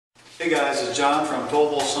Hey guys, it's John from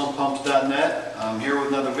TollVoltSumpPumps.net. I'm here with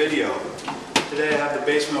another video. Today I have the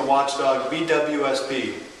Basement Watchdog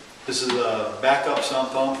BWSP. This is a backup sump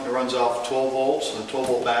pump. It runs off 12 volts, a 12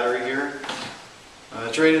 volt battery here.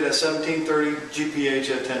 It's rated at 1730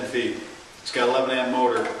 GPH at 10 feet. It's got an 11 amp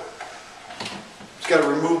motor. It's got a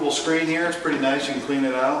removable screen here. It's pretty nice. You can clean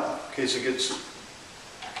it out in case it gets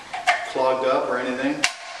clogged up or anything.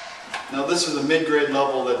 Now this is the mid-grade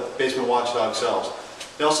level that Basement Watchdog sells.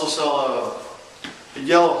 They also sell a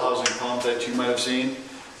yellow housing pump that you might have seen,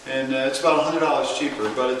 and it's about $100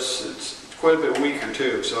 cheaper, but it's quite a bit weaker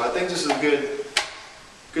too. So I think this is a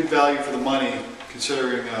good value for the money,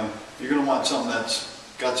 considering you're going to want something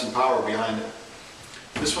that's got some power behind it.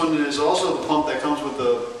 This one is also the pump that comes with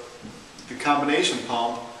the combination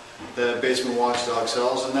pump that Basement Watchdog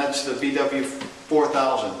sells, and that's the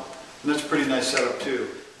BW4000. And that's a pretty nice setup too.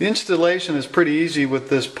 The installation is pretty easy with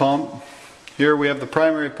this pump. Here we have the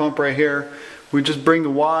primary pump right here. We just bring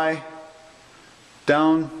the Y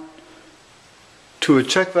down to a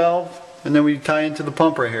check valve, and then we tie into the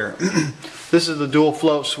pump right here. This is the dual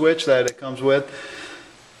float switch that it comes with.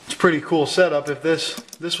 It's a pretty cool setup. If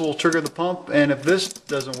this will trigger the pump, and if this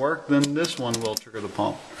doesn't work, then this one will trigger the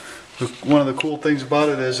pump. One of the cool things about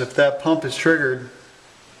it is if that pump is triggered,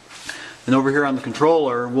 then over here on the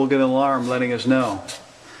controller we'll get an alarm letting us know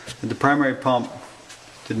that the primary pump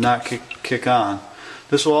did not kick on.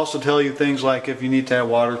 This will also tell you things like if you need to add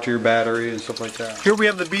water to your battery and stuff like that. Here we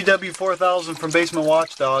have the BW4000 from Basement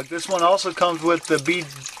Watchdog. This one also comes with the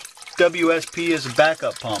BWSP as a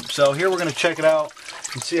backup pump. So here we're going to check it out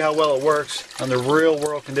and see how well it works under real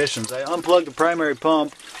world conditions. I unplugged the primary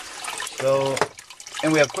pump,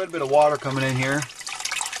 and we have quite a bit of water coming in here.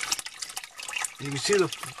 You can see the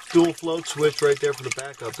dual float switch right there for the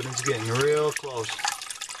backup, and it's getting real close.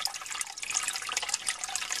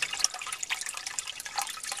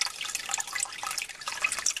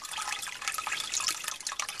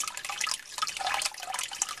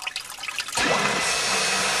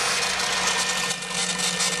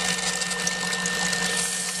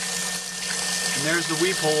 And there's the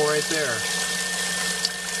weep hole right there.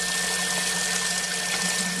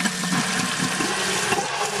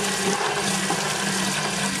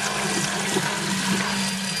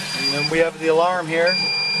 And then we have the alarm here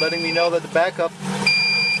letting me know that the backup.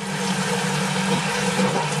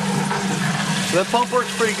 So that pump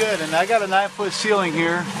works pretty good, and I got a 9-foot ceiling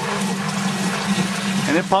here,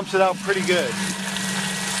 and it pumps it out pretty good.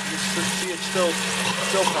 You can see it's still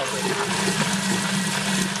pumping.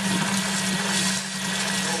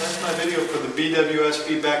 My video for the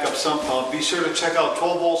BWSP Backup Sump Pump. Be sure to check out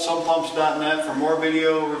TollVoltSumpPumps.net for more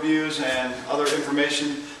video reviews and other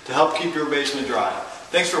information to help keep your basement dry.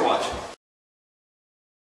 Thanks for watching.